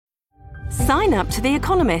Sign up to The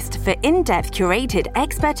Economist for in-depth curated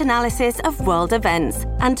expert analysis of world events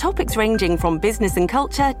and topics ranging from business and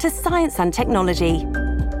culture to science and technology.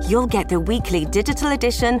 You'll get the weekly digital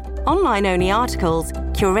edition, online-only articles,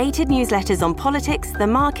 curated newsletters on politics, the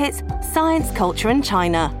markets, science, culture and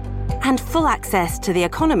China, and full access to The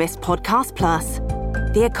Economist Podcast Plus.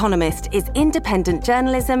 The Economist is independent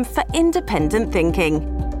journalism for independent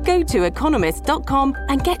thinking. Go to economist.com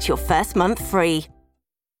and get your first month free.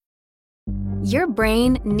 Your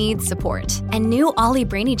brain needs support, and new Ollie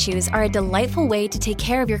Brainy Chews are a delightful way to take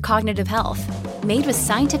care of your cognitive health. Made with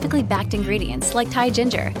scientifically backed ingredients like Thai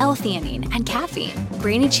ginger, L-theanine, and caffeine,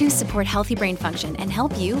 Brainy Chews support healthy brain function and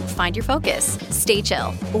help you find your focus, stay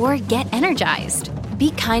chill, or get energized.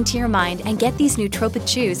 Be kind to your mind and get these nootropic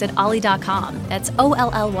chews at ollie.com. That's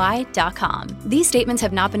OLLY.com. These statements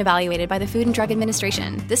have not been evaluated by the Food and Drug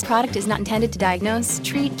Administration. This product is not intended to diagnose,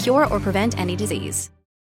 treat, cure, or prevent any disease.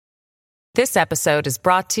 This episode is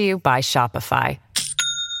brought to you by Shopify.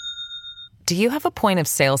 Do you have a point of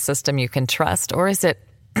sale system you can trust, or is it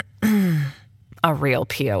a real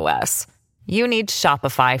POS? You need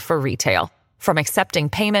Shopify for retail. From accepting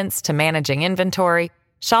payments to managing inventory,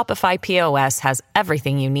 Shopify POS has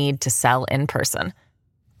everything you need to sell in person.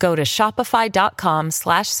 Go to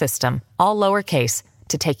shopify.com/system, all lowercase,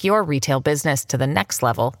 to take your retail business to the next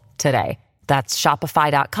level today. That's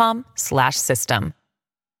shopify.com/system.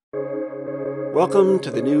 Welcome to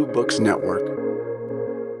the New Books Network.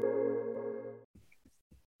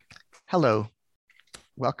 Hello.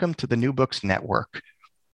 Welcome to the New Books Network.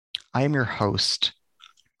 I am your host,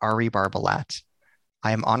 Ari Barbalat.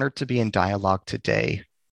 I am honored to be in dialogue today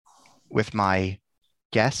with my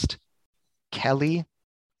guest, Kelly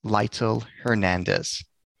Lytle Hernandez,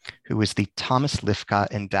 who is the Thomas Lifka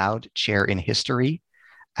Endowed Chair in History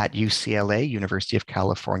at UCLA, University of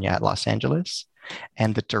California at Los Angeles,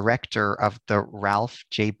 and the director of the Ralph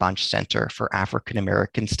J. Bunche Center for African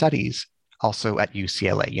American Studies, also at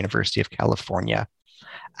UCLA, University of California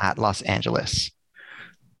at Los Angeles.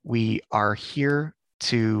 We are here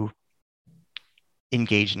to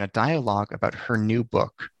engage in a dialogue about her new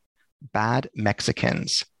book, Bad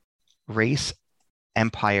Mexicans: Race,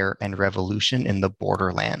 Empire, and Revolution in the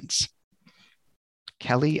Borderlands.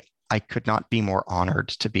 Kelly, I could not be more honored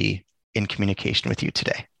to be in communication with you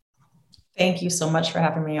today. Thank you so much for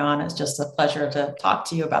having me on. It's just a pleasure to talk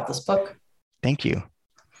to you about this book. Thank you.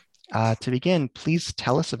 To begin, please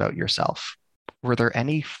tell us about yourself. Were there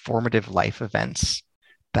any formative life events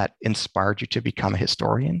that inspired you to become a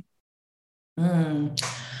historian? Well,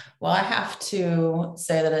 I have to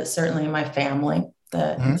say that it's certainly my family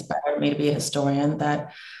that inspired me to be a historian,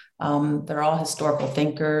 that they're all historical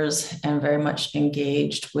thinkers and very much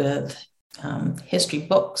engaged with history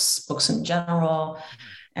books in general.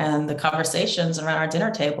 And the conversations around our dinner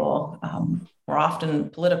table were often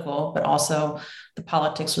political, but also the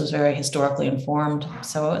politics was very historically informed.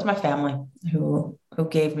 So it was my family who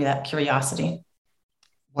gave me that curiosity.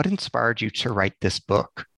 What inspired you to write this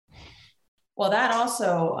book? Well, that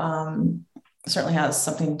also certainly has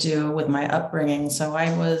something to do with my upbringing. So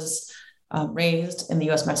I was raised in the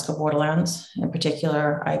U.S.-Mexico borderlands. In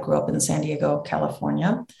particular, I grew up in San Diego,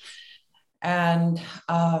 California. And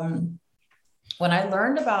when I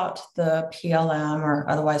learned about the PLM, or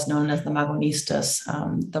otherwise known as the Magonistas,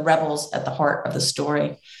 the rebels at the heart of the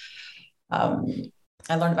story, I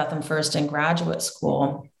learned about them first in graduate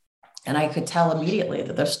school. And I could tell immediately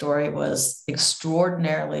that their story was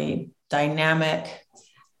extraordinarily dynamic,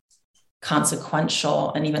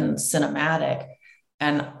 consequential, and even cinematic.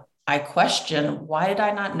 And I questioned, why did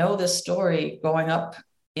I not know this story growing up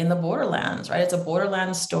in the borderlands, right? It's a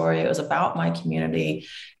borderlands story. It was about my community,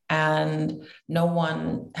 and no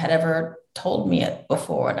one had ever told me it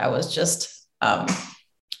before. And I was just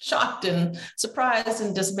shocked and surprised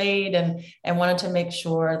and dismayed, and wanted to make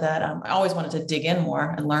sure that I always wanted to dig in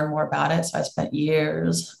more and learn more about it. So I spent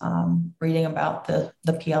years reading about the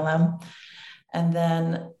PLM. And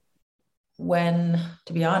then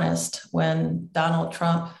to be honest, when Donald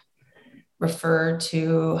Trump referred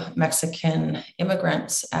to Mexican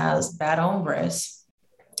immigrants as bad hombres,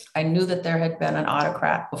 I knew that there had been an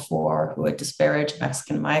autocrat before who had disparaged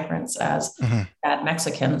Mexican migrants as bad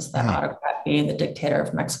Mexicans, that autocrat being the dictator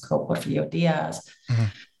of Mexico, Porfirio Diaz.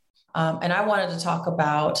 And I wanted to talk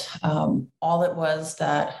about all it was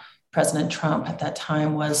that President Trump at that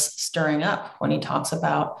time was stirring up when he talks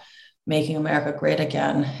about making America great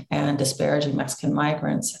again and disparaging Mexican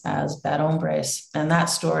migrants as bad hombres. And that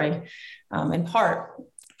story, in part,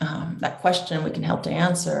 that question we can help to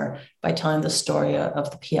answer by telling the story of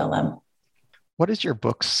the PLM. What is your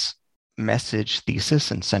book's message, thesis,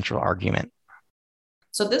 and central argument?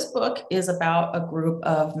 So this book is about a group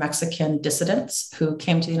of Mexican dissidents who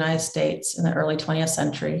came to the United States in the early 20th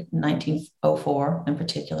century, 1904 in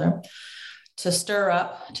particular, to stir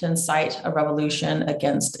up, to incite a revolution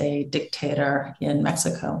against a dictator in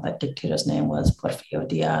Mexico. That dictator's name was Porfirio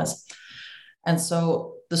Diaz. And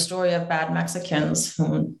so the story of bad Mexicans,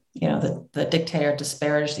 whom, the dictator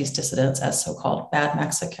disparaged these dissidents as so-called bad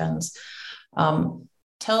Mexicans,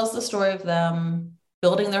 tells the story of them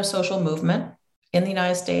building their social movement in the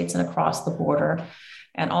United States and across the border,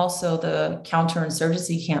 and also the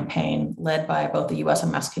counterinsurgency campaign led by both the US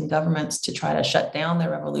and Mexican governments to try to shut down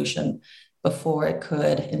their revolution before it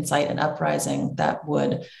could incite an uprising that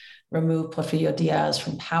would remove Porfirio Diaz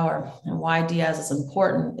from power. And why Diaz is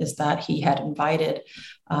important is that he had invited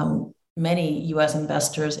many US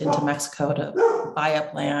investors into Mexico to buy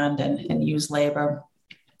up land and use labor.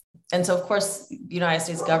 And so, of course, the United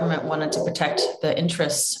States government wanted to protect the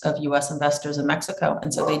interests of US investors in Mexico.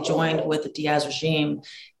 And so they joined with the Diaz regime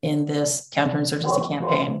in this counterinsurgency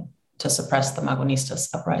campaign to suppress the Magonistas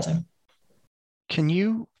uprising. Can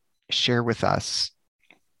you share with us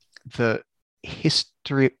the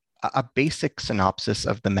history, a basic synopsis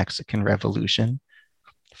of the Mexican Revolution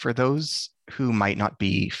for those who might not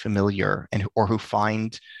be familiar or who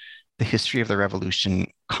find the history of the revolution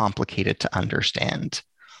complicated to understand?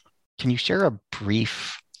 Can you share a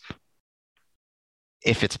brief,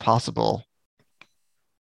 if it's possible,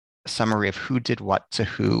 summary of who did what to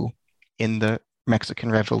who in the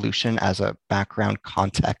Mexican Revolution as a background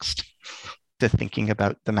context to thinking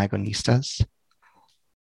about the Magonistas?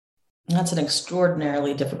 That's an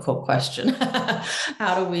extraordinarily difficult question.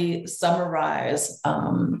 How do we summarize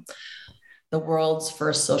the world's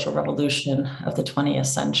first social revolution of the 20th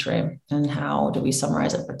century? And how do we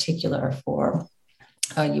summarize it in particular for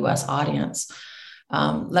a US audience?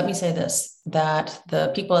 Let me say this, that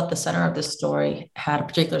the people at the center of this story had a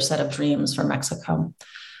particular set of dreams for Mexico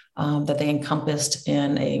that they encompassed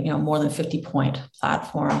in a more than 50-point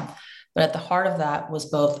platform. But at the heart of that was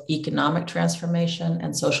both economic transformation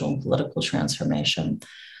and social and political transformation,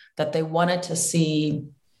 that they wanted to see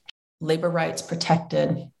labor rights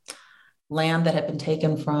protected, land that had been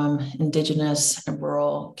taken from indigenous and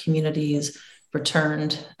rural communities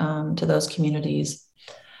returned to those communities.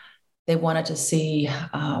 They wanted to see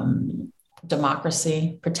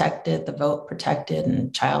democracy protected, the vote protected,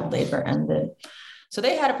 and child labor ended. So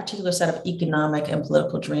they had a particular set of economic and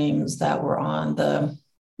political dreams that were on the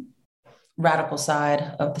radical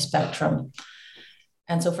side of the spectrum.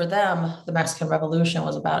 And so for them, the Mexican Revolution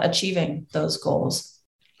was about achieving those goals.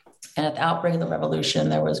 And at the outbreak of the revolution,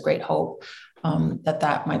 there was great hope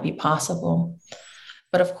that might be possible.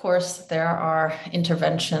 But of course, there are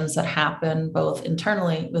interventions that happen both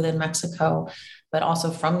internally within Mexico, but also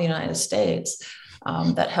from the United States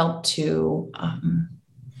that help to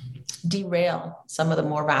derail some of the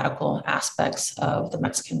more radical aspects of the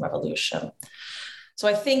Mexican Revolution. So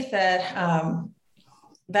I think that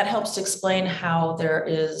that helps to explain how there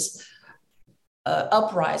is an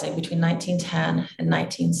uprising between 1910 and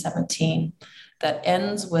 1917 that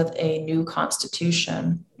ends with a new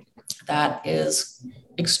constitution that is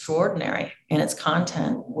extraordinary in its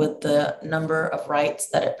content, with the number of rights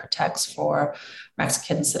that it protects for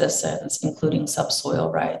Mexican citizens, including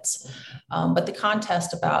subsoil rights. But the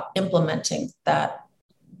contest about implementing that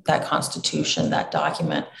constitution, that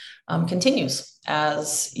document, continues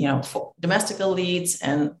as domestic elites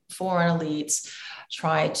and foreign elites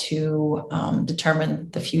try to determine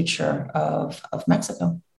the future of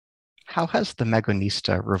Mexico. How has the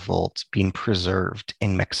Magonista revolt been preserved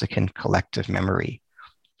in Mexican collective memory?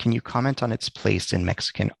 Can you comment on its place in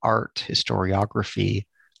Mexican art, historiography,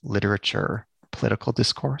 literature, political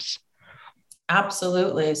discourse?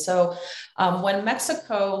 Absolutely. So when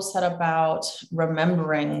Mexico set about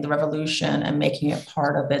remembering the revolution and making it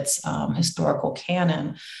part of its historical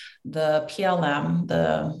canon, the PLM,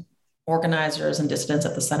 the organizers and dissidents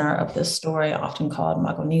at the center of this story, often called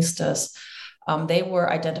Magonistas, they were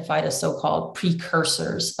identified as so-called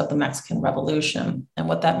precursors of the Mexican Revolution. And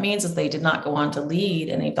what that means is they did not go on to lead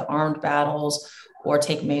any of the armed battles or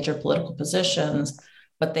take major political positions,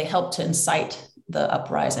 but they helped to incite the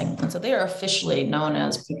uprising. And so they are officially known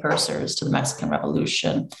as precursors to the Mexican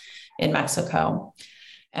Revolution in Mexico.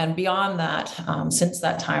 And beyond that, since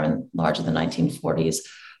that time, largely the 1940s,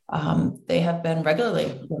 they have been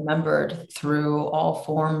regularly remembered through all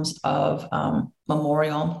forms of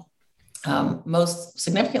memorial. Most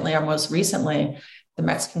significantly, or most recently, the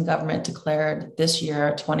Mexican government declared this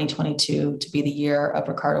year, 2022, to be the year of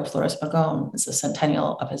Ricardo Flores Magón. It's the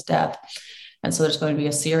centennial of his death. And so there's going to be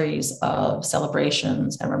a series of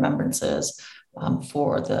celebrations and remembrances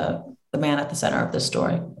for the the man at the center of this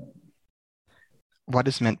story. What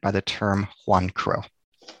is meant by the term Juan Crow?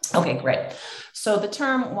 Okay, great. So the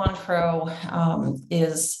term Juan Crow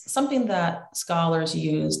is something that scholars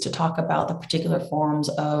use to talk about the particular forms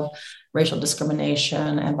of racial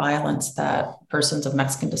discrimination and violence that persons of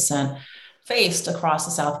Mexican descent faced across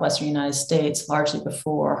the southwestern United States, largely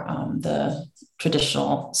before the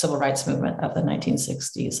traditional civil rights movement of the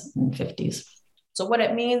 1960s and 50s. So what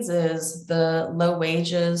it means is the low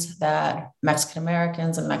wages that Mexican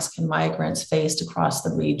Americans and Mexican migrants faced across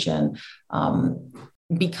the region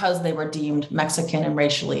because they were deemed Mexican and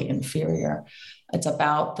racially inferior. It's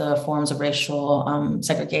about the forms of racial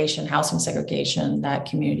segregation, housing segregation that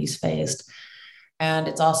communities faced. And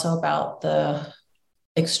it's also about the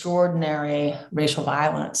extraordinary racial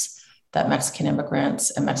violence that Mexican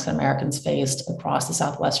immigrants and Mexican Americans faced across the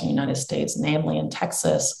southwestern United States, namely in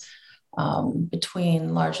Texas,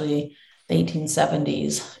 between largely the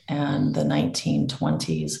 1870s and the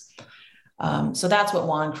 1920s. So that's what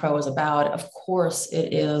Juan Crow is about. Of course,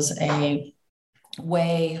 it is a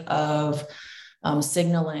way of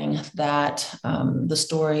signaling that the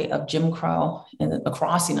story of Jim Crow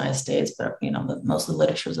across the United States, but most of the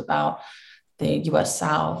literature is about the U.S.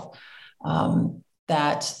 South,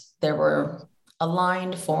 that there were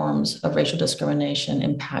aligned forms of racial discrimination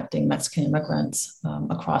impacting Mexican immigrants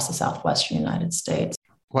across the southwestern United States.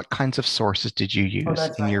 What kinds of sources did you use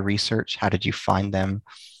in your research? How did you find them?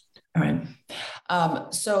 All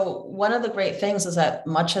right. So one of the great things is that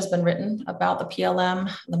much has been written about the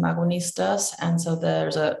PLM, the Magonistas. And so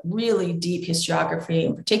there's a really deep historiography,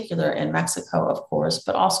 in particular in Mexico, of course,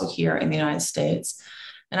 but also here in the United States.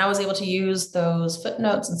 And I was able to use those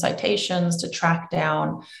footnotes and citations to track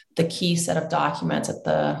down the key set of documents at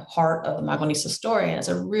the heart of the Magonista story. And it's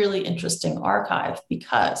a really interesting archive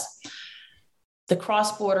because the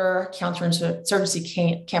cross-border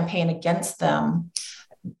counterinsurgency campaign against them,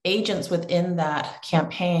 agents within that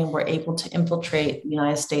campaign were able to infiltrate the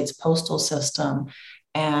United States postal system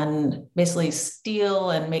and basically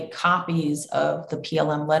steal and make copies of the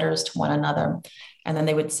PLM letters to one another. And then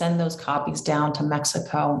they would send those copies down to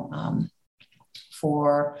Mexico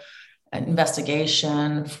for an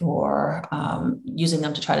investigation, for using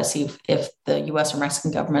them to try to see if the US or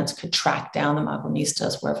Mexican governments could track down the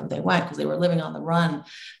Magonistas wherever they went, because they were living on the run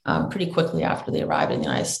pretty quickly after they arrived in the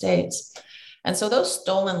United States. And so those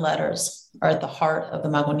stolen letters are at the heart of the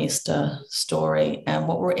Magonista story. And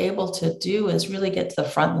what we're able to do is really get to the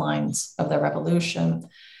front lines of their revolution,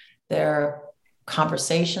 their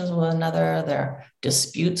conversations with one another, their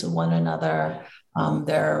disputes with one another,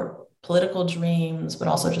 their political dreams, but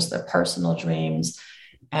also just their personal dreams.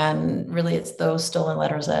 And really, it's those stolen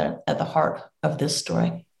letters at the heart of this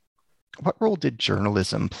story. What role did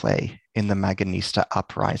journalism play in the Magonista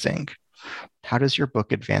uprising? How does your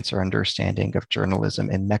book advance our understanding of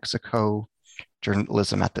journalism in Mexico,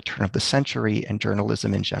 journalism at the turn of the century, and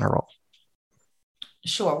journalism in general?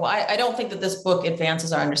 Sure. Well, I don't think that this book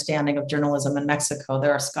advances our understanding of journalism in Mexico.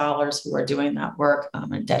 There are scholars who are doing that work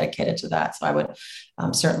and dedicated to that. So I would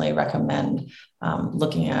certainly recommend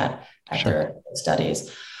looking at their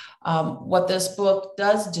studies. What this book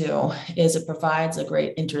does do is it provides a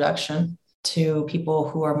great introduction to people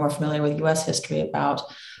who are more familiar with U.S. history about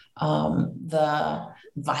the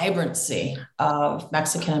vibrancy of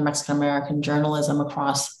Mexican and Mexican-American journalism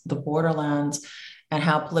across the borderlands and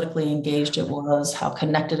how politically engaged it was, how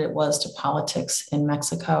connected it was to politics in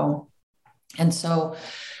Mexico. And so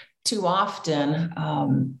too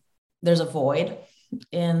often, there's a void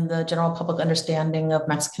in the general public understanding of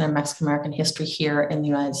Mexican and Mexican-American history here in the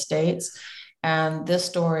United States. And this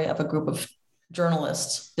story of a group of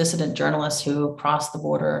journalists, dissident journalists who crossed the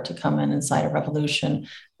border to come in and incite a revolution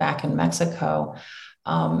back in Mexico,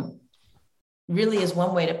 really is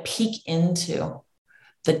one way to peek into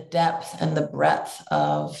the depth and the breadth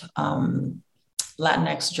of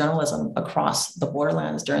Latinx journalism across the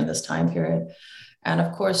borderlands during this time period. And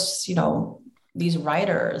of course, these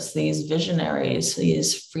writers, these visionaries,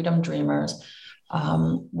 these freedom dreamers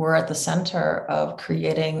were at the center of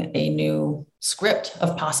creating a new script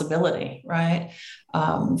of possibility, right?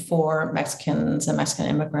 For Mexicans and Mexican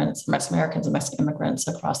immigrants, Mexican Americans and Mexican immigrants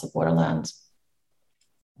across the borderlands.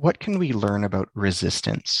 What can we learn about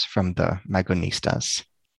resistance from the Magonistas?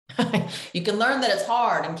 You can learn that it's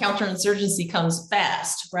hard and counterinsurgency comes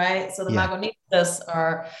fast, right? So the Magonistas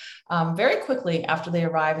are very quickly after they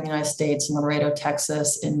arrive in the United States in Laredo,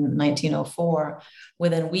 Texas in 1904,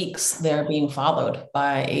 within weeks, they're being followed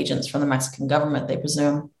by agents from the Mexican government, they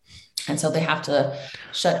presume. And so they have to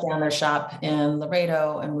shut down their shop in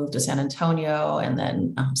Laredo and move to San Antonio and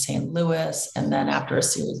then St. Louis. And then after a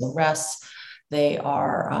series of arrests, they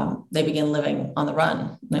begin living on the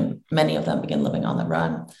run. Many of them begin living on the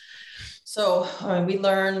run. So we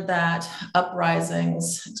learned that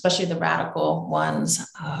uprisings, especially the radical ones,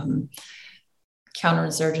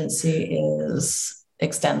 counterinsurgency is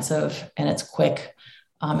extensive and it's quick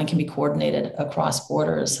and can be coordinated across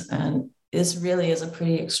borders. And this really is a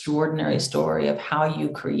pretty extraordinary story of how you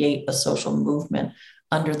create a social movement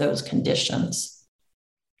under those conditions.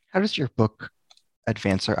 How does your book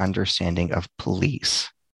advance our understanding of police?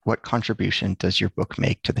 What contribution does your book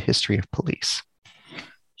make to the history of police?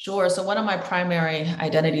 Sure. So one of my primary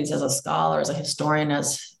identities as a scholar, as a historian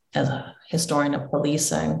of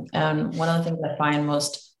policing, and one of the things I find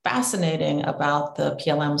most fascinating about the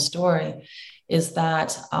PLM story is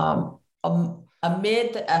that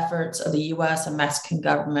amid the efforts of the US and Mexican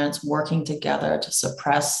governments working together to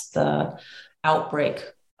suppress the outbreak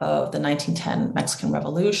of the 1910 Mexican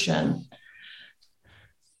Revolution,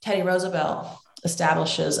 Teddy Roosevelt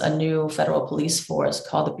establishes a new federal police force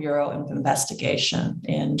called the Bureau of Investigation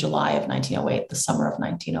in July of 1908, the summer of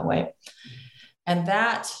 1908. And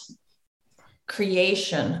that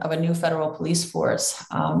creation of a new federal police force,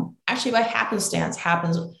 actually by happenstance,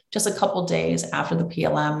 happens just a couple days after the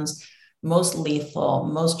PLM's most lethal,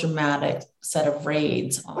 most dramatic set of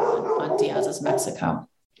raids on Diaz's Mexico.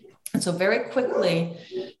 And so very quickly,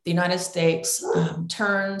 the United States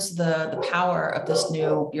turns the power of this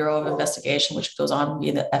new Bureau of Investigation, which goes on to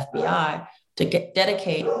be the FBI, to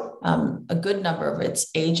dedicate a good number of its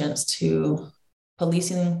agents to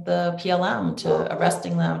policing the PLM, to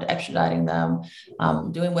arresting them, to extraditing them,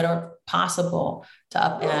 doing whatever possible to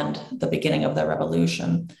upend the beginning of the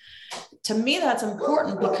revolution. To me, that's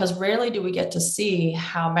important because rarely do we get to see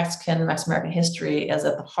how Mexican-American history is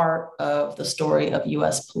at the heart of the story of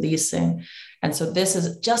US policing. And so this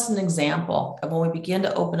is just an example of when we begin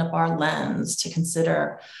to open up our lens to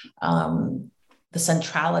consider the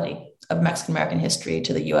centrality of Mexican-American history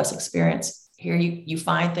to the US experience. Here you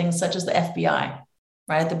find things such as the FBI,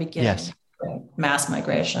 right at the beginning, yes. Mass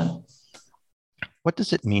migration. What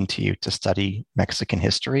does it mean to you to study Mexican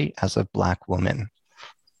history as a Black woman?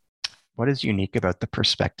 What is unique about the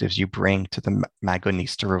perspectives you bring to the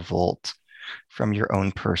Magonista revolt from your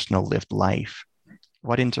own personal lived life?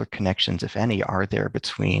 What interconnections, if any, are there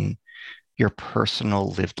between your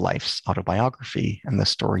personal lived life's autobiography and the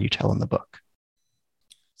story you tell in the book?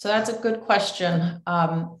 So that's a good question.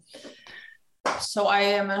 So I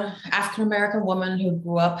am an African-American woman who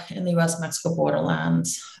grew up in the US-Mexico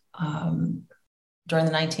borderlands during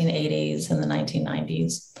the 1980s and the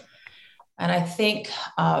 1990s. And I think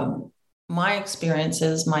my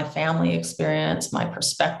experiences, my family experience, my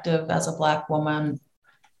perspective as a Black woman,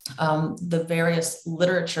 the various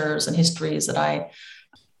literatures and histories that I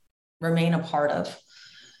remain a part of,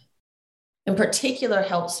 in particular,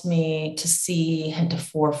 helps me to see and to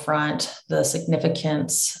forefront the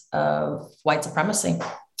significance of white supremacy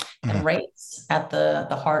and race at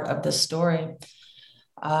the heart of this story.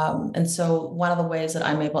 And so one of the ways that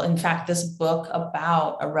I'm able, in fact, this book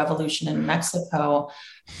about a revolution in Mexico,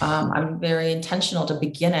 I'm very intentional to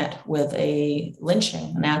begin it with a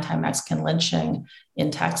lynching, an anti-Mexican lynching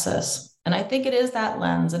in Texas. And I think it is that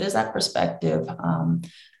lens, it is that perspective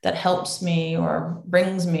that helps me or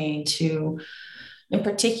brings me to, in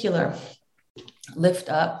particular, lift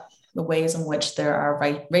up the ways in which there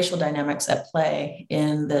are racial dynamics at play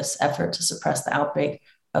in this effort to suppress the outbreak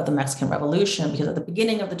of the Mexican Revolution, because at the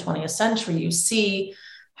beginning of the 20th century, you see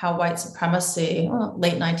how white supremacy,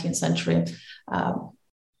 late 19th century,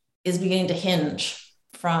 is beginning to hinge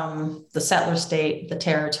from the settler state, the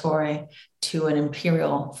territory, to an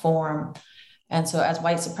imperial form. And so as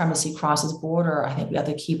white supremacy crosses border, I think we have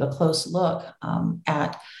to keep a close look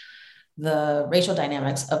at the racial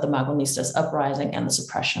dynamics of the Magonistas uprising and the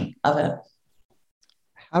suppression of it.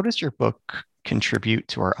 How does your book contribute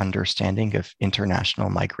to our understanding of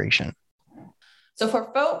international migration? So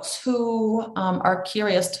for folks who are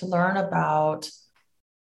curious to learn about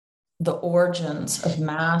the origins of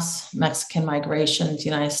mass Mexican migration to the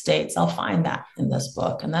United States, they'll find that in this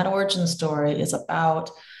book. And that origin story is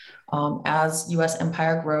about as US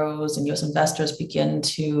empire grows and US investors begin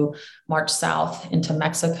to march south into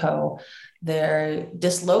Mexico, they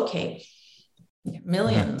dislocate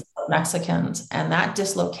millions of Mexicans. And that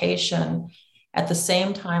dislocation, at the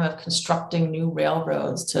same time of constructing new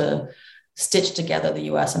railroads to stitch together the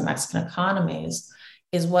US and Mexican economies,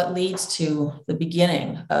 is what leads to the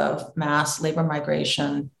beginning of mass labor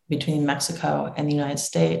migration between Mexico and the United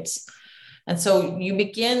States. And so you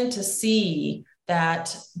begin to see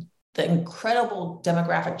that the incredible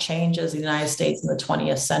demographic changes in the United States in the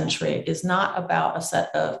 20th century is not about a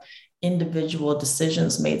set of individual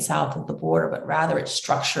decisions made south of the border, but rather it's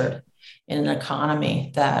structured in an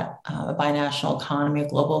economy that a binational economy, a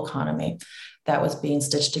global economy that was being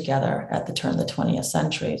stitched together at the turn of the 20th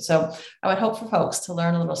century. So I would hope for folks to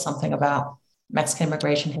learn a little something about Mexican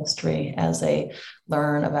immigration history as they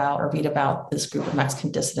learn about or read about this group of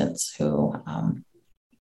Mexican dissidents who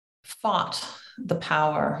fought the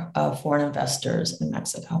power of foreign investors in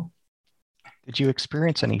Mexico. Did you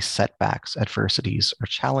experience any setbacks, adversities, or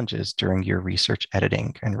challenges during your research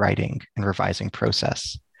editing and writing and revising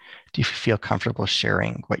process? Do you feel comfortable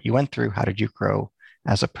sharing what you went through? How did you grow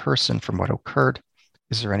as a person from what occurred?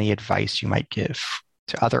 Is there any advice you might give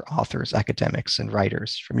to other authors, academics, and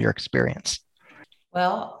writers from your experience?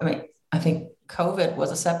 Well, I think COVID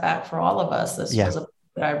was a setback for all of us. This was a book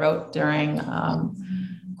that I wrote during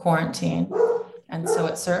quarantine. And so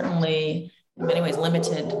it certainly, in many ways,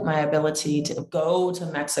 limited my ability to go to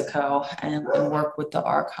Mexico and work with the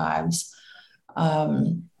archives.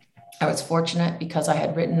 I was fortunate because I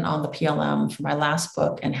had written on the PLM for my last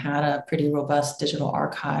book and had a pretty robust digital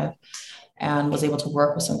archive and was able to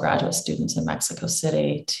work with some graduate students in Mexico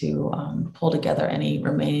City to pull together any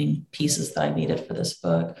remaining pieces that I needed for this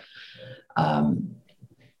book.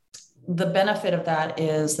 The benefit of that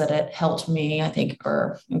is that it helped me, I think,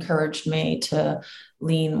 or encouraged me to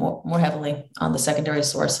lean more heavily on the secondary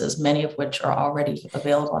sources, many of which are already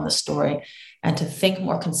available on the story, and to think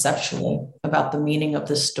more conceptually about the meaning of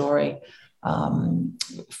this story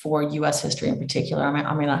for U.S. history in particular.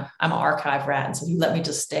 I'm an archive rat, and so if you let me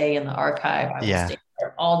just stay in the archive, I would stay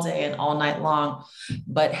there all day and all night long.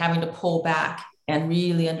 But having to pull back and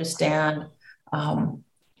really understand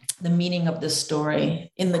the meaning of this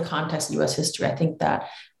story in the context of U.S. history, I think that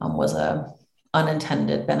was an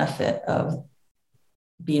unintended benefit of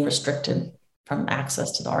being restricted from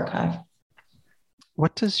access to the archive.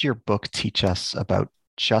 What does your book teach us about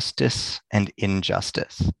justice and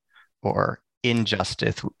injustice, or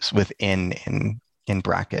injustice within in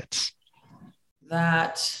brackets?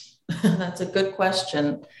 That's a good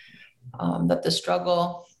question. That the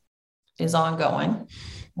struggle is ongoing,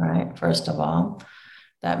 right? First of all,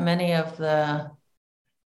 that many of the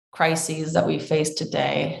crises that we face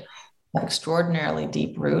today have extraordinarily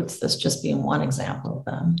deep roots. This just being one example of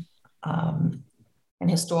them. And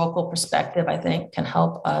historical perspective, I think, can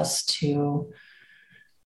help us to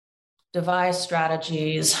devise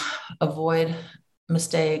strategies, avoid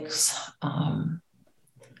mistakes, and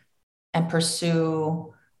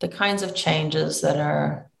pursue the kinds of changes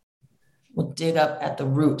that will dig up at the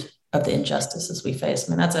root of the injustices we face.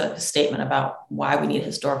 That's a statement about why we need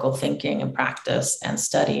historical thinking and practice and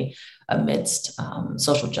study amidst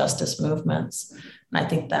social justice movements. And I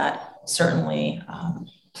think that certainly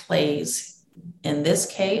plays in this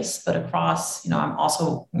case, but across, I'm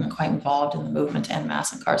also quite involved in the movement to end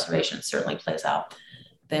mass incarceration. It certainly plays out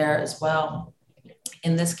there as well.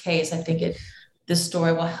 In this case, I think this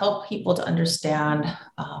story will help people to understand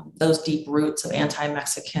those deep roots of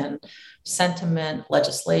anti-Mexican sentiment,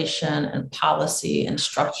 legislation, and policy and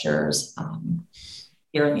structures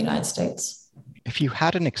here in the United States. If you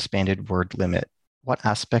had an expanded word limit, what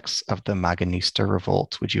aspects of the Maginista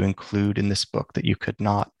Revolt would you include in this book that you could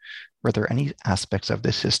not? Were there any aspects of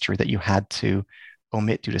this history that you had to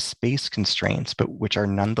omit due to space constraints, but which are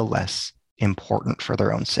nonetheless important for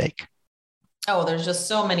their own sake? Oh, there's just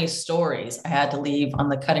so many stories I had to leave on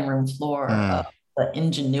the cutting room floor of the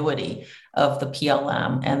ingenuity of the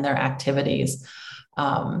PLM and their activities.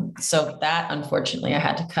 So that, unfortunately, I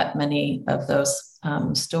had to cut many of those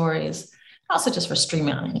stories. Also just for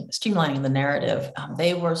streamlining the narrative.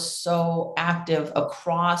 They were so active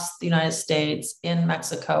across the United States, in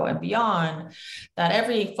Mexico and beyond, that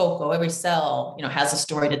every focal, every cell, has a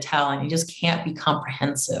story to tell, and you just can't be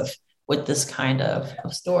comprehensive with this kind of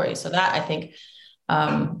story. So that, I think,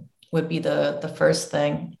 would be the first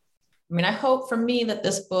thing. I hope for me that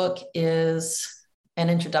this book is an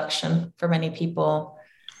introduction for many people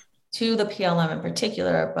to the PLM in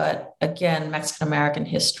particular, but again, Mexican-American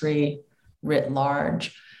history writ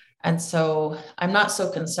large. And so I'm not so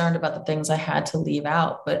concerned about the things I had to leave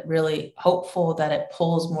out, but really hopeful that it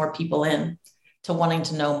pulls more people in to wanting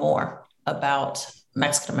to know more about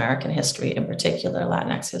Mexican-American history in particular,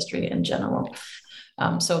 Latinx history in general.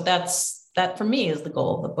 So that for me is the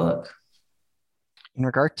goal of the book. In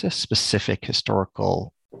regard to specific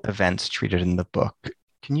historical events treated in the book,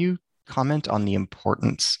 can you comment on the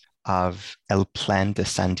importance of El Plan de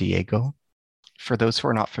San Diego? For those who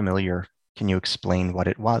are not familiar, can you explain what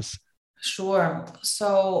it was? Sure.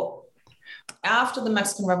 So after the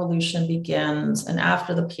Mexican Revolution begins and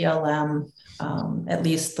after the PLM, at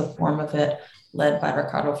least the form of it, led by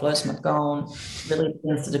Ricardo Flores Magón, really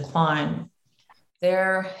begins to decline.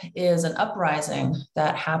 There is an uprising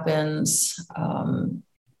that happens,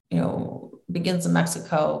 begins in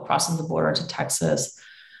Mexico, crosses the border to Texas,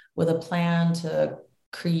 with a plan to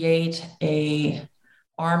create a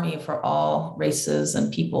army for all races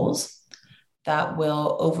and peoples that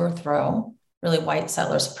will overthrow really white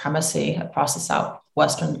settler supremacy across the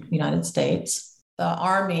southwestern United States. The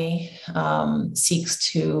army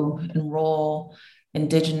seeks to enroll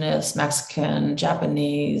indigenous, Mexican,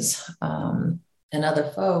 Japanese, and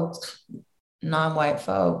other folks, non-white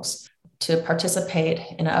folks, to participate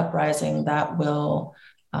in an uprising that will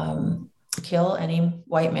kill any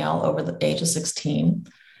white male over the age of 16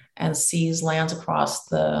 and seize lands across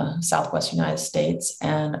the Southwest United States.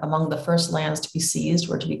 And among the first lands to be seized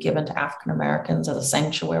were to be given to African Americans as a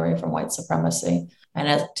sanctuary from white supremacy,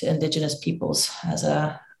 and to indigenous peoples as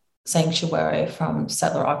a sanctuary from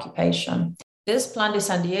settler occupation. This Plan de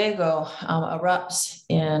San Diego erupts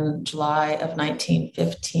in July of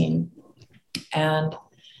 1915, and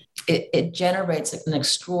it generates an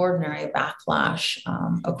extraordinary backlash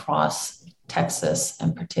across Texas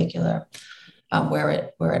in particular, where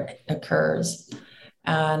it occurs.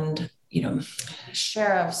 And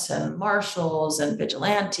sheriffs and marshals and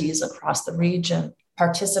vigilantes across the region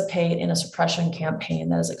participate in a suppression campaign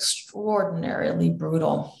that is extraordinarily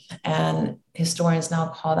brutal. And historians now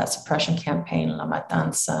call that suppression campaign La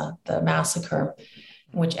Matanza, the massacre,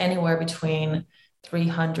 in which anywhere between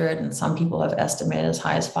 300 and some people have estimated as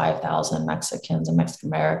high as 5,000 Mexicans and Mexican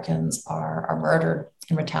Americans are murdered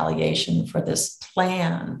in retaliation for this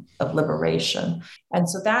plan of liberation. And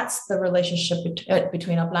so that's the relationship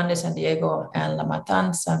between El Plan de San Diego and La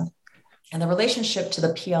Matanza. And the relationship to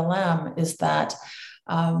the PLM is that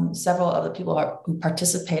several of the people who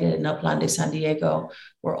participated in El Plan de San Diego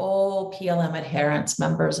were all PLM adherents,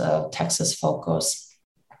 members of Texas Focus.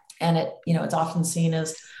 And it's often seen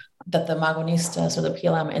as that the Magonistas or the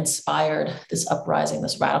PLM inspired this uprising,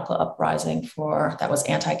 this radical uprising that was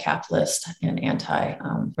anti-capitalist and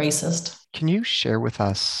anti-racist. Can you share with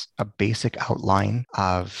us a basic outline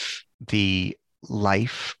of the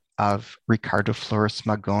life of Ricardo Flores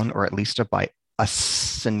Magón, or at least a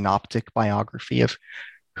synoptic biography of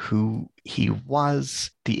who he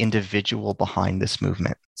was, the individual behind this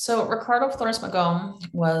movement? So Ricardo Flores Magón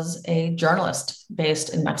was a journalist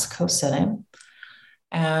based in Mexico City.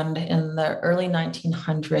 And in the early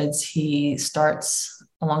 1900s, he starts,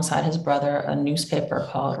 alongside his brother, a newspaper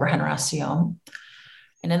called Regeneración.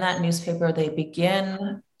 And in that newspaper, they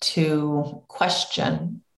begin to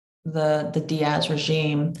question the Diaz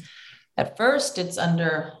regime. At first, it's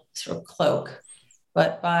under sort of cloak,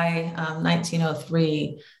 but by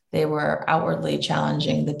 1903, they were outwardly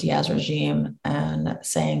challenging the Diaz regime and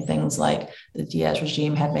saying things like the Diaz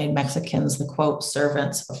regime had made Mexicans the, quote,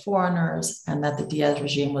 servants of foreigners, and that the Diaz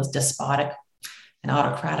regime was despotic and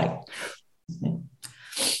autocratic.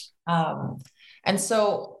 And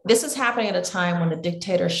so this is happening at a time when the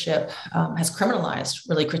dictatorship has criminalized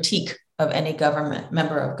really critique of any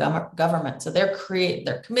member of government. So they're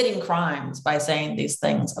committing crimes by saying these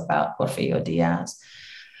things about Porfirio Diaz.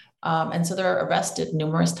 And so they're arrested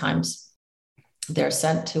numerous times. They're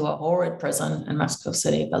sent to a horrid prison in Mexico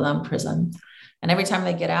City, Belém prison. And every time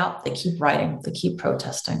they get out, they keep writing, they keep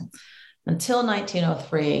protesting. Until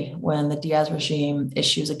 1903, when the Diaz regime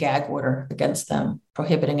issues a gag order against them,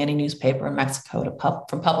 prohibiting any newspaper in Mexico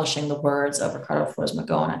from publishing the words of Ricardo Flores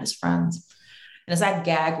Magón and his friends. And it's that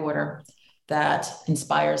gag order that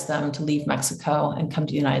inspires them to leave Mexico and come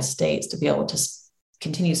to the United States to be able to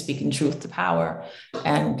continue speaking truth to power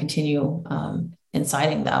and continue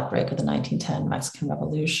inciting the outbreak of the 1910 Mexican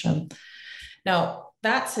Revolution. Now,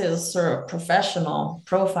 that's his sort of professional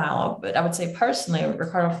profile, but I would say personally,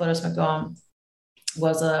 Ricardo Flores Magón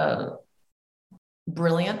was a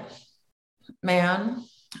brilliant man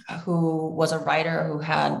who was a writer who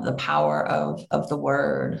had the power of the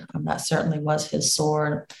word. That certainly was his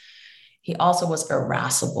sword. He also was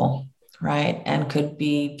irascible, right? And could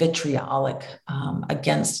be vitriolic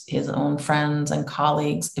against his own friends and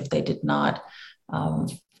colleagues if they did not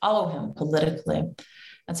follow him politically.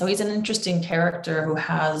 And so he's an interesting character who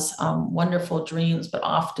has wonderful dreams, but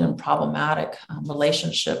often problematic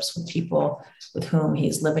relationships with people with whom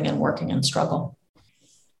he's living and working in struggle.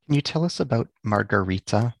 Can you tell us about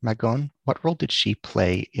Margarita Magón? What role did she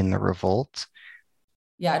play in the revolt?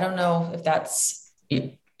 Yeah, I don't know if that's,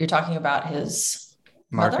 you're talking about his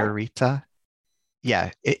Margarita?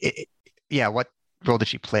 Mother? Yeah. What role did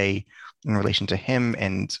she play in relation to him?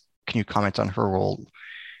 And can you comment on her role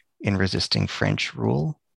in resisting French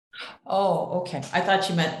rule? Oh, okay. I thought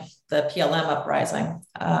you meant the PLM uprising.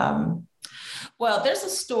 Well, there's a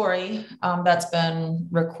story that's been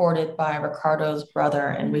recorded by Ricardo's brother,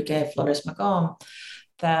 Enrique Flores Magón,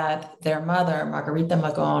 that their mother, Margarita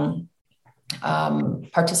Magón,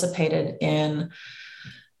 participated in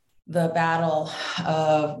the battle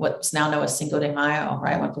of what's now known as Cinco de Mayo,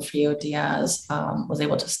 right? When Porfirio Diaz was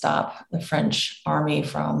able to stop the French army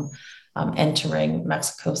from entering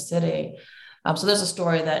Mexico City. So there's a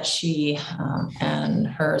story that she and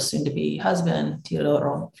her soon-to-be husband,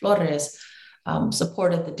 Teodoro Flores,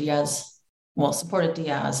 supported Diaz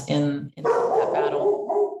in that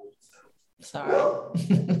battle. Sorry.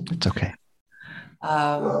 It's okay.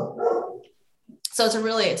 So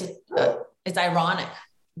it's ironic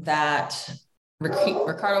that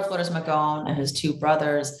Ricardo Flores Magón and his two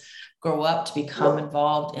brothers grow up to become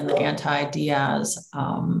involved in the anti-Diaz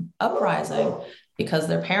uprising because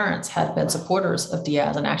their parents had been supporters of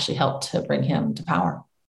Diaz and actually helped to bring him to power.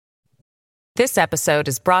 This episode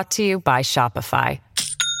is brought to you by Shopify.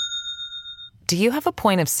 Do you have a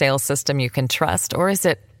point of sale system you can trust, or is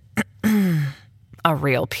it a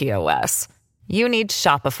real POS? You need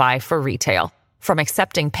Shopify for retail. From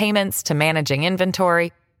accepting payments to managing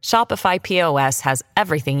inventory, Shopify POS has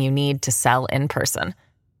everything you need to sell in person.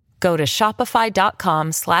 Go to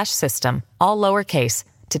shopify.com/system, all lowercase,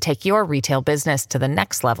 to take your retail business to the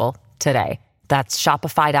next level today. That's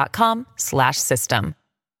shopify.com/system.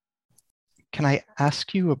 Can I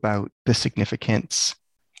ask you about the significance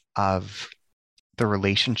of the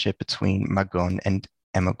relationship between Magón and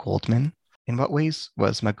Emma Goldman? In what ways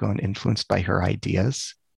was Magón influenced by her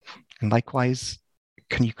ideas? And likewise,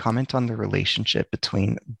 can you comment on the relationship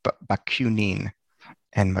between Bakunin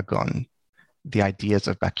and Magón, the ideas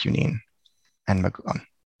of Bakunin and Magón?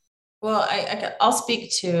 Well, I'll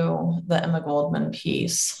speak to the Emma Goldman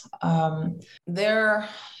piece. There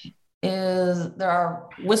are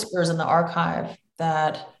whispers in the archive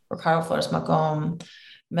that Ricardo Flores Magón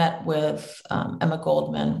met with Emma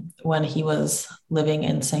Goldman when he was living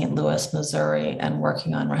in St. Louis, Missouri, and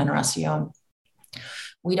working on Regeneración.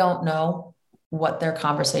 We don't know what their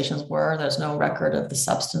conversations were. There's no record of the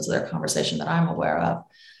substance of their conversation that I'm aware of.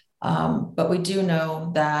 But we do know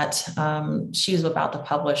that she's about to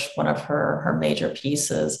publish one of her major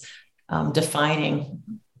pieces defining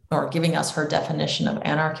or giving us her definition of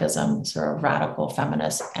anarchism, sort of radical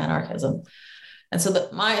feminist anarchism. And so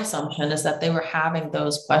my assumption is that they were having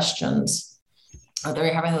those questions, or they were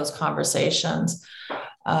having those conversations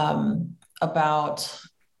about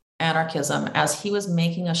anarchism as he was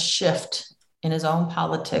making a shift in his own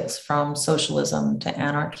politics from socialism to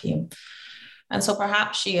anarchy. And so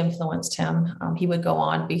perhaps she influenced him. He would go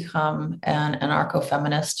on to become an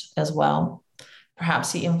anarcho-feminist as well.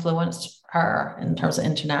 Perhaps he influenced her in terms of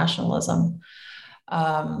internationalism.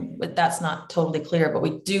 But that's not totally clear. But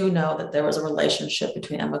we do know that there was a relationship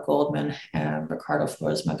between Emma Goldman and Ricardo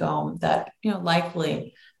Flores Magón that,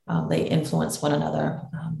 likely they influenced one another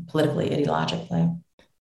politically, ideologically.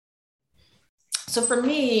 So for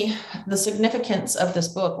me, the significance of this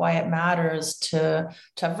book, why it matters to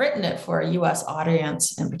have written it for a U.S.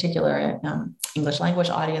 audience, in particular, English language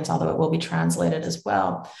audience, although it will be translated as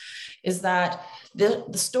well, is that the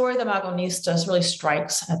story of the Magonistas really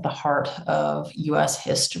strikes at the heart of U.S.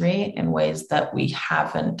 history in ways that we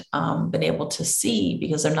haven't been able to see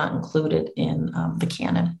because they're not included in the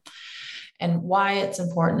canon. And why it's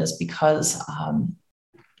important is because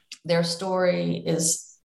their story is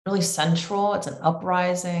really central. It's an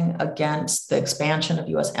uprising against the expansion of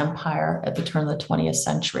U.S. empire at the turn of the 20th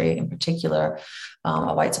century, in particular,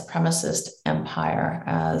 a white supremacist empire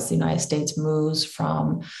as the United States moves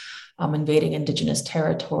from invading indigenous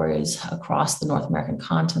territories across the North American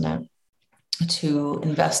continent to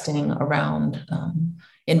investing around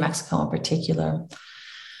in Mexico in particular.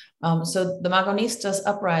 So the Magonistas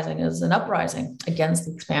uprising is an uprising against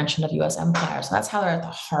the expansion of U.S. empire. So that's how they're at the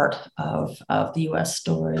heart of the U.S.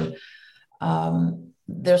 story.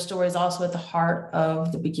 Their story is also at the heart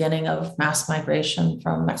of the beginning of mass migration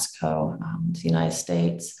from Mexico to the United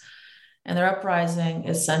States. And their uprising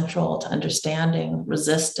is central to understanding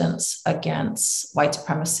resistance against white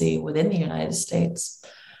supremacy within the United States.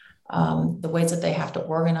 The ways that they have to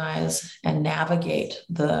organize and navigate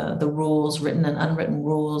the rules, written and unwritten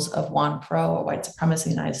rules of Juan Pro, or white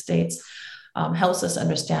supremacy in the United States, helps us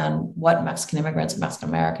understand what Mexican immigrants and Mexican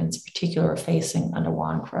Americans in particular are facing under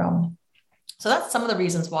Juan Pro. So that's some of the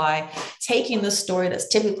reasons why taking this story that's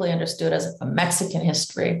typically understood as a Mexican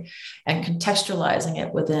history and contextualizing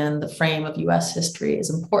it within the frame of U.S. history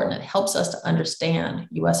is important. It helps us to understand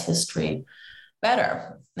U.S. history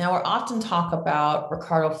better. Now, we're often talk about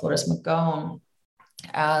Ricardo Flores Magón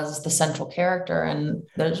as the central character, and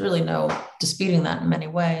there's really no disputing that in many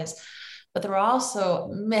ways. But there are also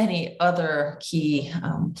many other key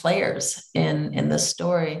players in this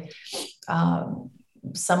story.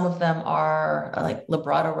 Some of them are like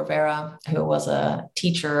Librado Rivera, who was a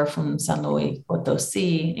teacher from San Luis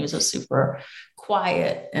Potosí. He was a super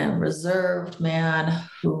quiet and reserved man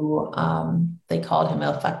who they called him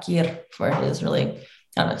El Fakir for his really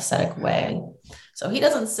kind of ascetic way. So he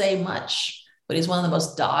doesn't say much, but he's one of the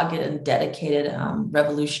most dogged and dedicated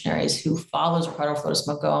revolutionaries who follows Ricardo Flores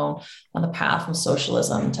Magón on the path from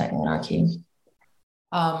socialism to anarchy.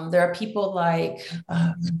 There are people like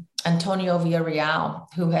Antonio Villarreal,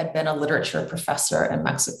 who had been a literature professor in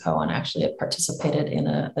Mexico and actually had participated in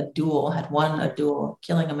a duel, had won a duel,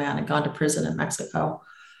 killing a man and gone to prison in Mexico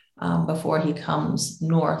before he comes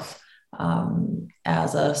north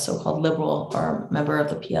as a so-called liberal or member of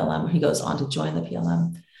the PLM. He goes on to join the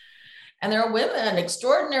PLM. And there are women,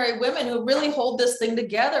 extraordinary women, who really hold this thing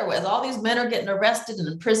together. As all these men are getting arrested and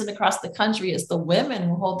imprisoned across the country, it's the women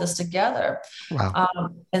who hold this together.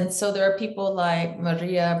 Wow. And so there are people like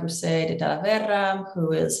Maria Bruce de Talavera,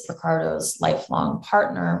 who is Ricardo's lifelong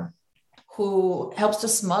partner, who helps to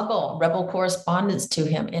smuggle rebel correspondence to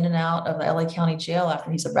him in and out of the LA County jail after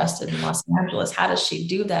he's arrested in Los Angeles. How does she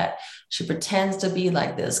do that? She pretends to be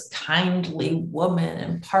like this kindly woman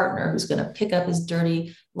and partner who's going to pick up his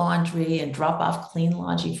dirty laundry and drop off clean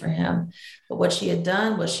laundry for him. But what she had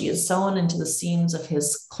done was she had sewn into the seams of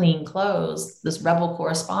his clean clothes this rebel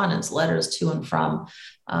correspondence, letters to and from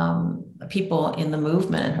people in the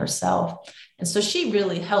movement and herself. And so she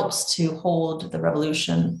really helps to hold the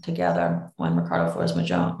revolution together when Ricardo Flores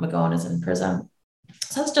Magón is in prison.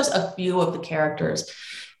 So that's just a few of the characters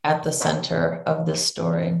at the center of this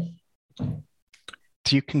story.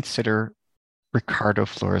 Do you consider Ricardo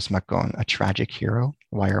Flores Magón a tragic hero?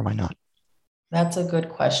 Why or why not? That's a good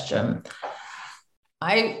question.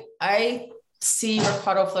 I see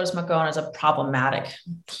Ricardo Flores Magón as a problematic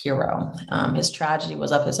hero. His tragedy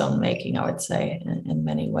was of his own making, I would say, in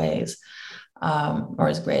many ways, or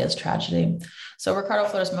his greatest tragedy. So Ricardo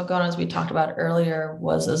Flores Magón, as we talked about earlier,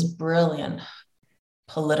 was this brilliant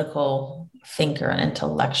political thinker and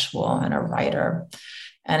intellectual and a writer.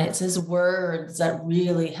 And it's his words that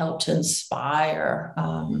really helped to inspire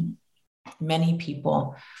many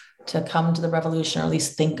people to come to the revolution, or at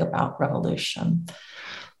least think about revolution.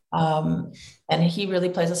 And he really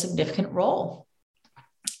plays a significant role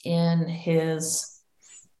in his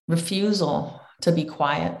refusal to be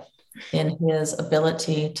quiet, in his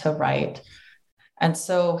ability to write. And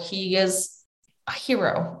so he is a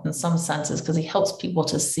hero in some senses because he helps people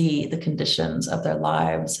to see the conditions of their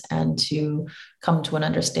lives and to come to an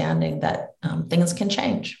understanding that things can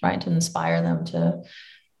change, right? To inspire them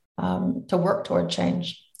to work toward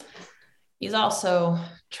change. He's also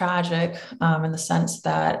tragic in the sense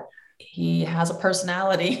that he has a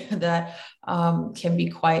personality that can be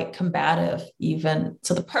quite combative even.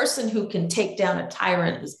 So the person who can take down a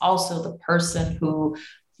tyrant is also the person who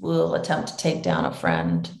will attempt to take down a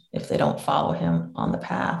friend if they don't follow him on the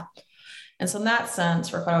path. And so in that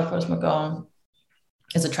sense, Ricardo Flores Magón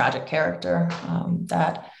is a tragic character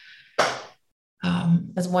that,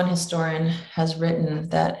 as one historian has written,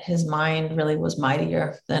 that his mind really was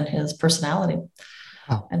mightier than his personality.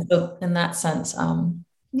 Oh. And so in that sense, I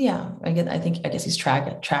guess he's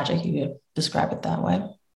tragic. You could describe it that way.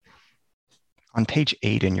 On page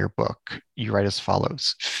 8 in your book, you write as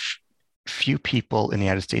follows. Few people in the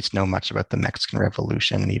United States know much about the Mexican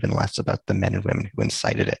Revolution and even less about the men and women who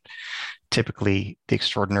incited it. Typically, the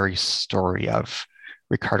extraordinary story of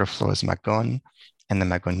Ricardo Flores Magón and the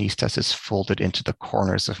Magonistas is folded into the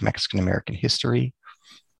corners of Mexican-American history,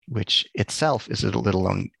 which itself is a little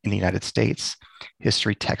known in the United States.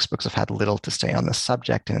 History textbooks have had little to say on the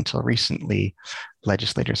subject, and until recently,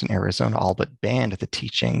 legislators in Arizona all but banned the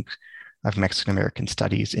teaching of Mexican-American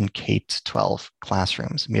studies in K-12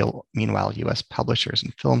 classrooms. Meanwhile, U.S. publishers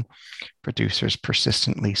and film producers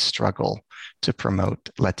persistently struggle to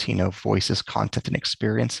promote Latino voices, content, and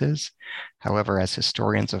experiences. However, as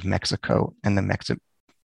historians of Mexico and the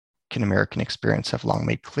Mexican-American experience have long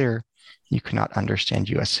made clear, you cannot understand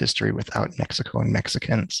U.S. history without Mexico and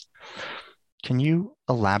Mexicans. Can you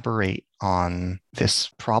elaborate on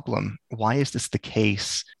this problem? Why is this the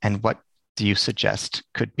case? And what do you suggest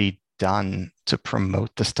could be done to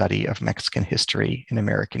promote the study of Mexican history in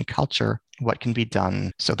American culture? What can be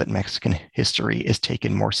done so that Mexican history is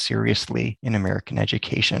taken more seriously in American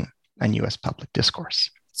education and U.S. public discourse?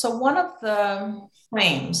 So one of the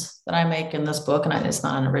claims that I make in this book, and it's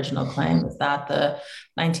not an original claim, is that the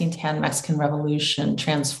 1910 Mexican Revolution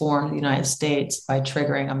transformed the United States by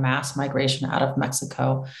triggering a mass migration out of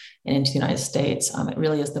Mexico and into the United States. It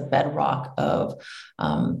really is the bedrock of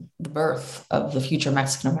the birth of the future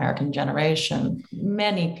Mexican-American generation.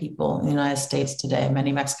 Many people in the United States today,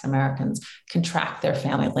 many Mexican-Americans, can track their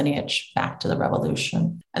family lineage back to the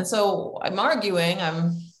revolution. And so I'm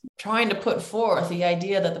trying to put forth the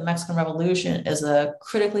idea that the Mexican Revolution is a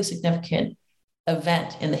critically significant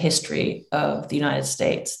event in the history of the United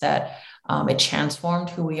States, that it transformed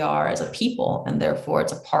who we are as a people, and therefore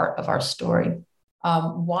it's a part of our story.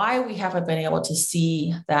 Why we haven't been able to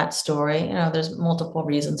see that story, there's multiple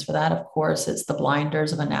reasons for that. Of course, it's the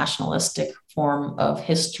blinders of a nationalistic form of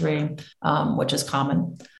history, which is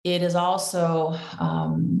common. It is also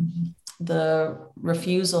the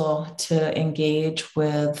refusal to engage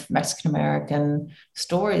with Mexican-American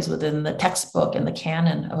stories within the textbook and the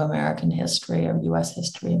canon of American history, or U.S.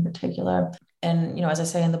 history in particular. And, as I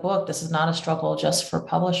say in the book, this is not a struggle just for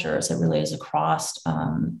publishers. It really is across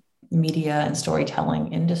media and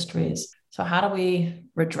storytelling industries. So how do we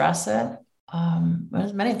redress it?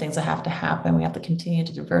 There's many things that have to happen. We have to continue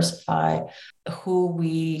to diversify who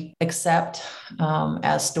we accept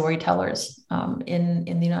as storytellers in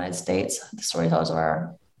the United States, the storytellers of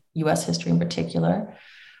our U.S. history in particular.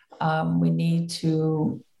 We need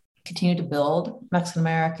to continue to build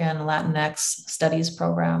Mexican-American, Latinx studies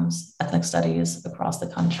programs, ethnic studies across the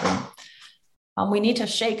country. We need to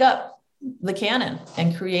shake up the canon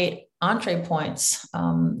and create entree points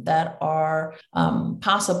that are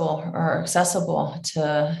possible or accessible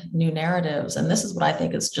to new narratives. And this is what I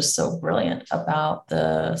think is just so brilliant about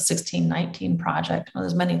the 1619 Project. Well,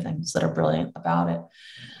 there's many things that are brilliant about it,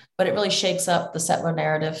 but it really shakes up the settler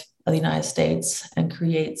narrative of the United States and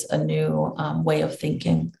creates a new way of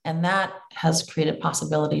thinking. And that has created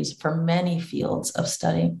possibilities for many fields of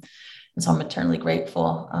study. And so I'm eternally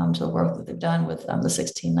grateful to the work that they've done with the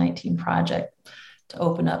 1619 Project to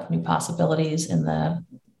open up new possibilities in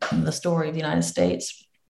the story of the United States.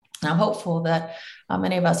 And I'm hopeful that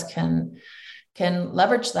many of us can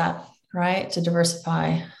leverage that, right, to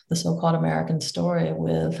diversify the so-called American story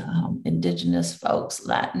with Indigenous folks,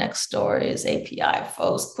 Latinx stories, API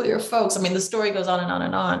folks, queer folks. I mean, the story goes on and on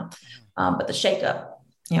and on, but the shakeup,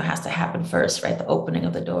 has to happen first, right? The opening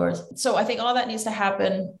of the doors. So I think all that needs to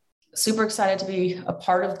happen. Super excited to be a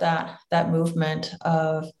part of that movement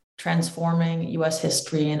of transforming U.S.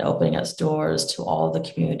 history and opening its doors to all the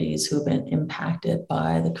communities who have been impacted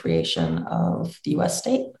by the creation of the U.S.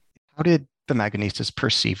 state. How did the Magonistas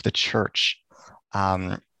perceive the church?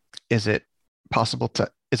 Is it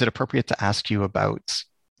appropriate to ask you about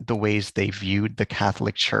the ways they viewed the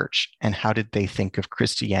Catholic Church, and how did they think of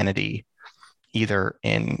Christianity, either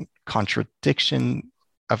in contradiction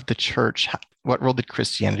of the church? What role did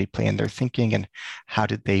Christianity play in their thinking, and how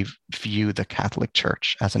did they view the Catholic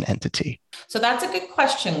Church as an entity? So that's a good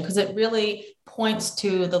question, because it really points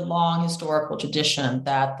to the long historical tradition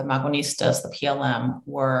that the Magonistas, the PLM,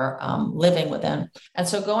 were living within. And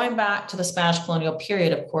so going back to the Spanish colonial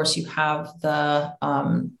period, of course, you have the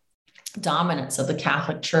dominance of the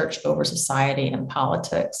Catholic Church over society and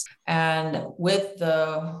politics. And with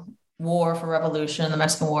the War for Revolution, the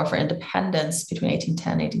Mexican War for Independence between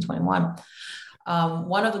 1810 and 1821,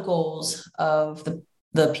 one of the goals of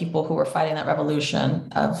the people who were fighting that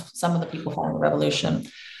revolution, of some of the people fighting the revolution,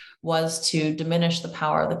 was to diminish the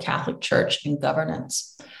power of the Catholic Church in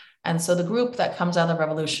governance. And so the group that comes out of the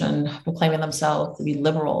revolution, proclaiming themselves to be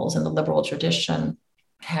liberals in the liberal tradition,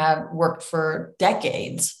 have worked for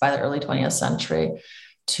decades by the early 20th century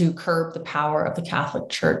to curb the power of the Catholic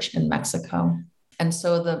Church in Mexico. And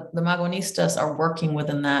so the Magonistas are working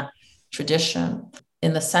within that tradition,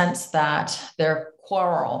 in the sense that their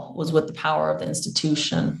quarrel was with the power of the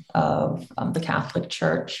institution of the Catholic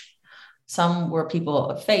Church. Some were people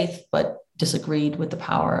of faith, but disagreed with the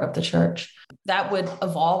power of the church. That would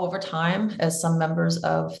evolve over time as some members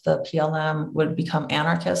of the PLM would become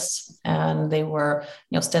anarchists, and they were,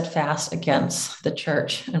 steadfast against the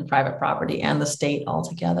church and private property and the state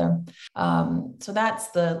altogether. So that's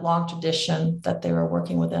the long tradition that they were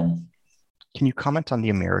working within. Can you comment on the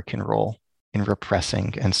American role in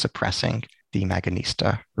repressing and suppressing the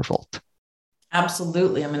Magonista revolt?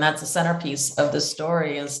 Absolutely. I mean, that's the centerpiece of the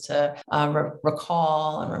story, is to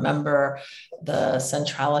recall and remember the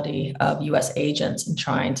centrality of U.S. agents in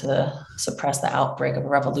trying to suppress the outbreak of a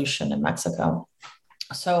revolution in Mexico.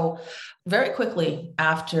 So very quickly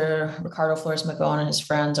after Ricardo Flores Magón and his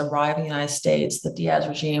friends arrive in the United States, the Diaz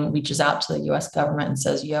regime reaches out to the U.S. government and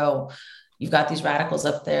says, you've got these radicals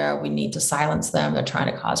up there. We need to silence them. They're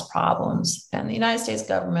trying to cause problems. And the United States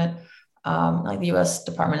government, like the US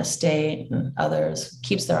Department of State and others,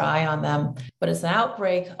 keeps their eye on them. But it's an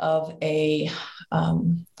outbreak of a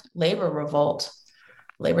labor revolt,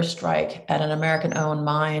 labor strike at an American-owned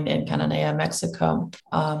mine in Cananea, Mexico,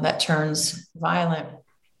 that turns violent,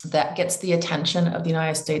 that gets the attention of the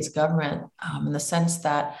United States government, in the sense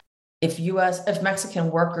that if Mexican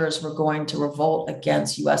workers were going to revolt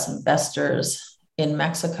against US investors in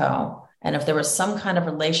Mexico, and if there was some kind of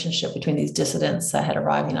relationship between these dissidents that had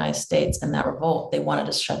arrived in the United States and that revolt, they wanted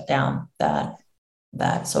to shut down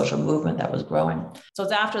that social movement that was growing. So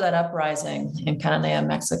it's after that uprising in Cananea,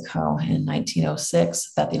 Mexico in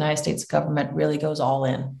 1906 that the United States government really goes all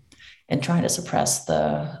in trying to suppress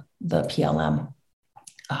the PLM.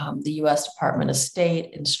 The US Department of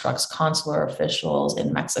State instructs consular officials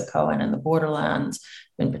in Mexico and in the borderlands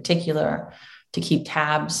in particular to keep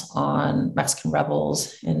tabs on Mexican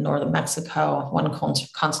rebels in northern Mexico. One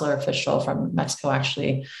consular official from Mexico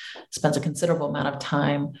actually spends a considerable amount of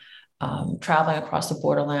time traveling across the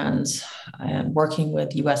borderlands and working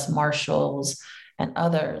with US Marshals and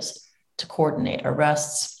others to coordinate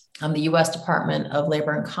arrests. The U.S. Department of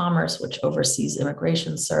Labor and Commerce, which oversees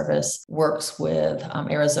immigration service, works with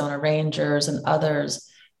Arizona Rangers and others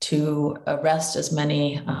to arrest as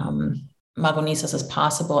many Magonistas as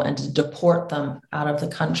possible and to deport them out of the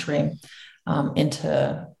country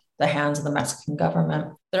into the hands of the Mexican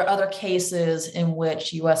government. There are other cases in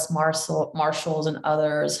which U.S. Marshals and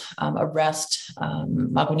others arrest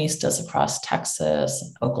Magonistas across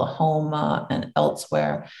Texas, Oklahoma, and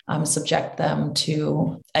elsewhere, subject them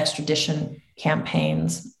to extradition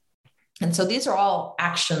campaigns. And so these are all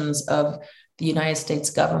actions of the United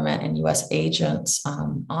States government and U.S. agents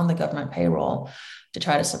on the government payroll to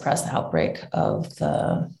try to suppress the outbreak of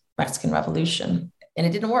the Mexican Revolution. And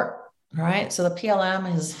it didn't work. All right. So the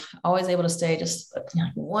PLM is always able to stay just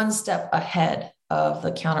one step ahead of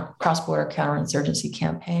the cross-border counterinsurgency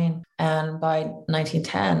campaign. And by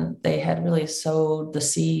 1910, they had really sowed the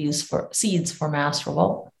seeds for mass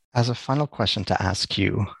revolt. As a final question to ask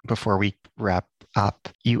you before we wrap up,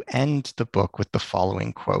 you end the book with the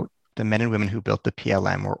following quote: "The men and women who built the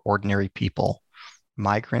PLM were ordinary people.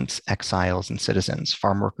 Migrants, exiles, and citizens,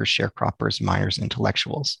 farm workers, sharecroppers, miners,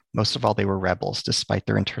 intellectuals. Most of all, they were rebels. Despite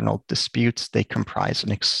their internal disputes, they comprised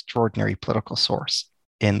an extraordinary political source.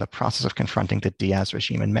 In the process of confronting the Diaz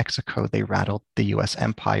regime in Mexico, they rattled the US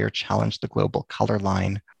empire, challenged the global color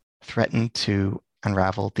line, threatened to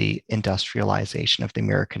unravel the industrialization of the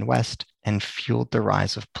American West, and fueled the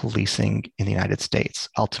rise of policing in the United States.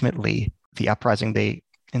 Ultimately, the uprising they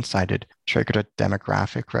incited triggered a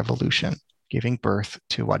demographic revolution, giving birth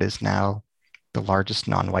to what is now the largest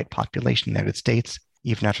non-white population in the United States.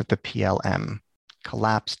 Even after the PLM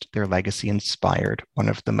collapsed, their legacy inspired one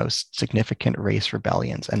of the most significant race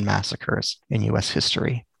rebellions and massacres in US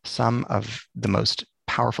history. Some of the most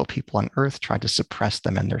powerful people on earth tried to suppress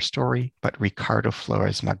them and their story, but Ricardo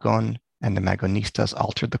Flores Magón and the Magonistas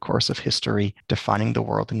altered the course of history, defining the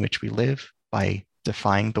world in which we live by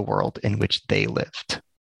defying the world in which they lived."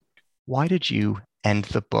 Why did you end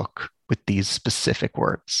the book with these specific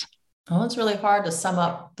words? Well, it's really hard to sum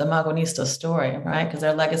up the Magonista story, right? Because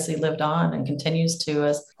their legacy lived on and continues to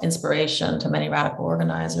as inspiration to many radical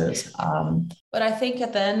organizers. But I think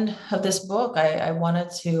at the end of this book, I wanted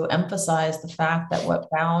to emphasize the fact that what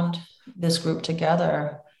bound this group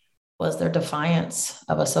together was their defiance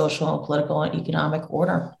of a social, political, and economic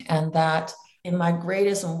order. And that in my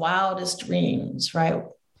greatest and wildest dreams, right,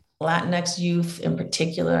 Latinx youth in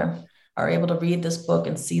particular are able to read this book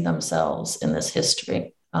and see themselves in this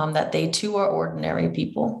history, that they too are ordinary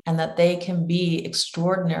people and that they can be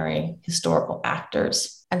extraordinary historical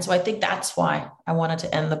actors. And so I think that's why I wanted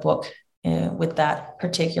to end the book with that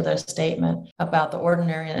particular statement about the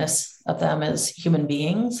ordinariness of them as human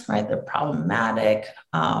beings, right? They're problematic.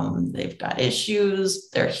 They've got issues.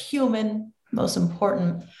 They're human, most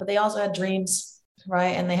important, but they also had dreams,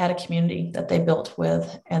 right? And they had a community that they built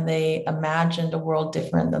with, and they imagined a world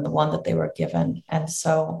different than the one that they were given. And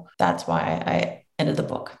so that's why I ended the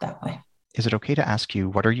book that way. Is it okay to ask you,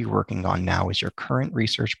 what are you working on now? Is your current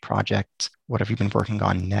research project? What have you been working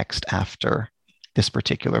on next after this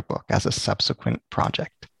particular book as a subsequent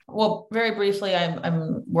project? Well, very briefly,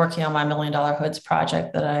 I'm working on my $1 Million Hoods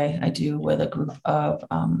project that I do with a group of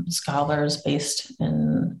scholars based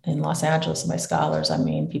in Los Angeles. And by scholars, I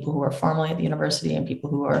mean people who are formerly at the university and people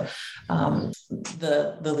who are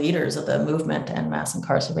the leaders of the movement and mass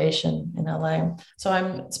incarceration in LA. So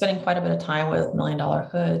I'm spending quite a bit of time with $1 Million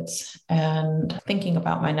Hoods and thinking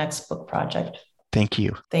about my next book project. Thank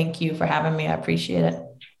you. Thank you for having me. I appreciate it.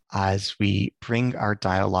 As we bring our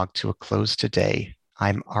dialogue to a close today,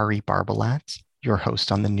 I'm Ari Barbalat, your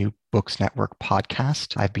host on the New Books Network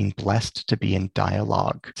podcast. I've been blessed to be in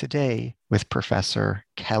dialogue today with Professor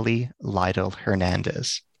Kelly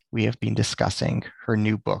Lytle-Hernandez. We have been discussing her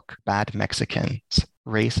new book, Bad Mexicans: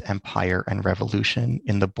 Race, Empire, and Revolution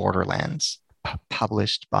in the Borderlands,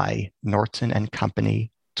 published by Norton and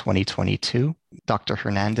Company 2022. Dr.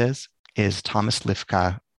 Hernandez is Thomas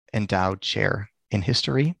Lifka Endowed Chair in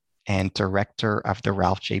History and Director of the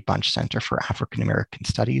Ralph J. Bunche Center for African American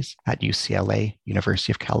Studies at UCLA,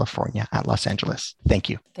 University of California at Los Angeles. Thank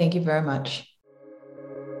you. Thank you very much.